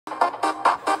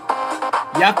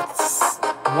Yep, it's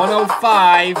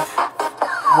 105.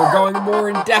 We're going more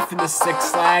in depth in the Six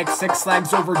Flags. Six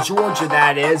Flags over Georgia,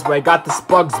 that is. But I got this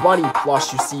Bugs Bunny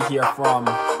plush you see here from.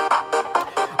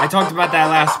 I talked about that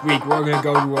last week. We're going to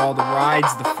go to all the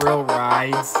rides, the thrill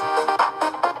rides.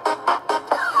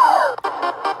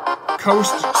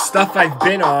 Coast stuff I've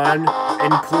been on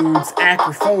includes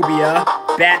Acrophobia,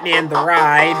 Batman the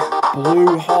Ride,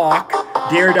 Blue Hawk,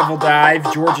 Daredevil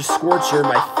Dive, Georgia Scorcher,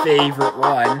 my favorite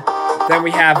one. Then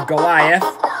we have Goliath,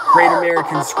 Great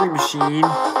American Scream Machine,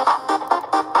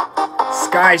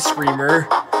 Sky Screamer,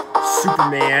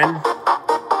 Superman.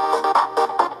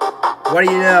 What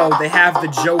do you know? They have the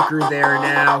Joker there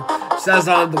now. It says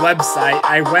on the website,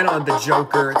 I went on the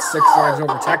Joker at Six Flags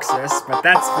Over Texas, but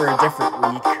that's for a different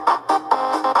week.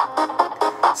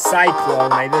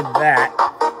 Cyclone, I did that.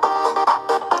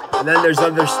 And then there's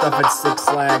other stuff at Six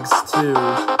Flags too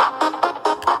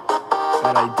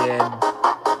that I did.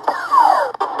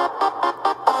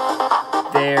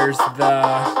 There's the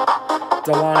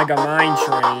Dahlonega Mine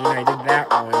Train, I did that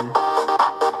one.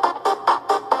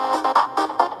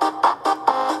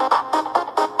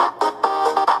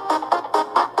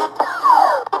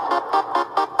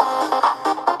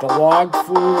 The Log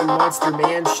Flume and Monster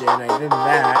Mansion, I did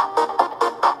that.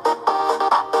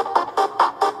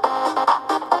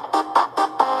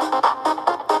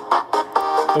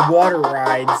 The water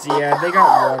rides, yeah, they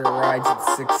got water rides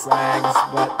at Six Flags,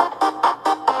 but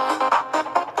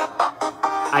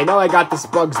I know I got this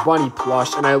Bugs Bunny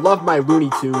plush, and I love my Looney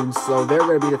Tunes, so they're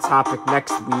going to be the topic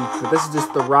next week, but this is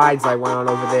just the rides I went on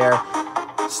over there.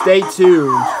 Stay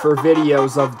tuned for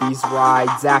videos of these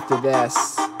rides after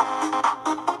this.